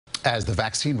As the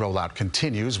vaccine rollout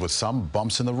continues with some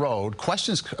bumps in the road,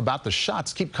 questions about the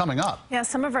shots keep coming up. Yeah,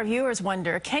 some of our viewers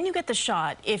wonder, can you get the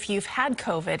shot if you've had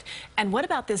COVID? And what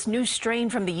about this new strain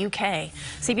from the UK?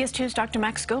 CBS 2's Dr.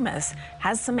 Max Gomez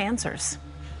has some answers.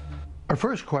 Our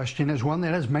first question is one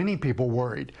that has many people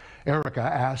worried. Erica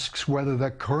asks whether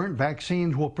the current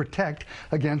vaccines will protect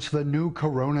against the new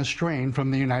corona strain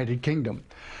from the United Kingdom.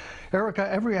 Erica,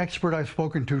 every expert I've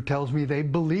spoken to tells me they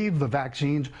believe the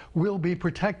vaccines will be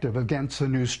protective against the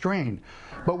new strain.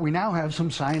 But we now have some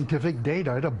scientific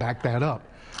data to back that up.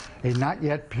 A not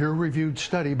yet peer-reviewed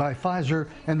study by Pfizer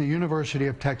and the University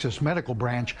of Texas Medical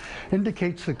Branch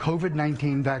indicates the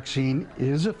COVID-19 vaccine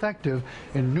is effective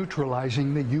in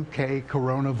neutralizing the UK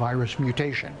coronavirus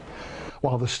mutation.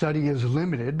 While the study is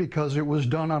limited because it was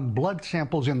done on blood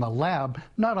samples in the lab,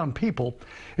 not on people,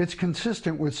 it's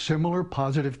consistent with similar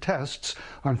positive tests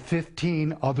on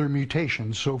 15 other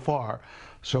mutations so far.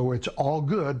 So it's all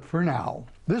good for now.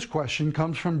 This question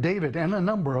comes from David and a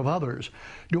number of others.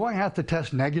 Do I have to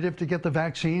test negative to get the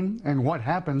vaccine? And what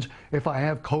happens if I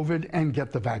have COVID and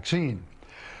get the vaccine?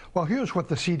 Well, here's what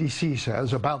the CDC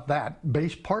says about that,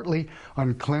 based partly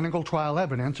on clinical trial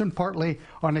evidence and partly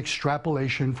on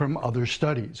extrapolation from other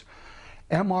studies.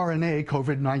 mRNA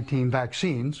COVID-19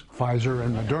 vaccines, Pfizer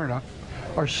and Moderna,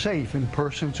 are safe in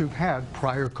persons who've had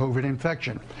prior COVID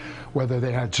infection, whether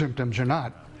they had symptoms or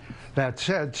not. That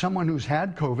said, someone who's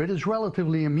had COVID is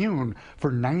relatively immune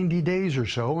for 90 days or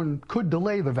so and could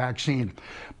delay the vaccine,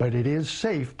 but it is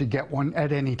safe to get one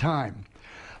at any time.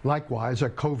 Likewise, a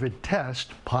COVID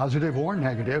test, positive or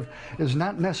negative, is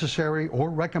not necessary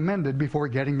or recommended before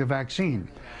getting the vaccine.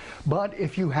 But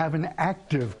if you have an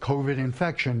active COVID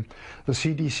infection, the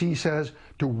CDC says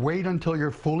to wait until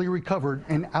you're fully recovered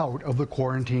and out of the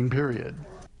quarantine period.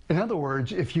 In other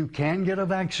words, if you can get a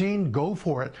vaccine, go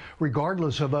for it,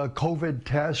 regardless of a COVID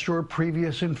test or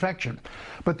previous infection.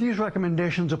 But these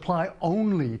recommendations apply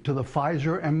only to the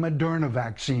Pfizer and Moderna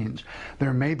vaccines.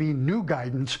 There may be new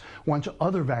guidance once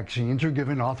other vaccines are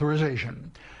given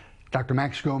authorization. Dr.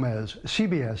 Max Gomez,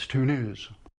 CBS 2 News.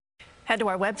 Head to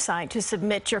our website to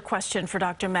submit your question for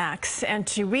Dr. Max and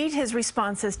to read his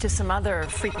responses to some other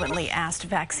frequently asked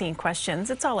vaccine questions.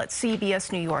 It's all at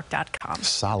cbsnewyork.com.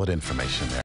 Solid information there.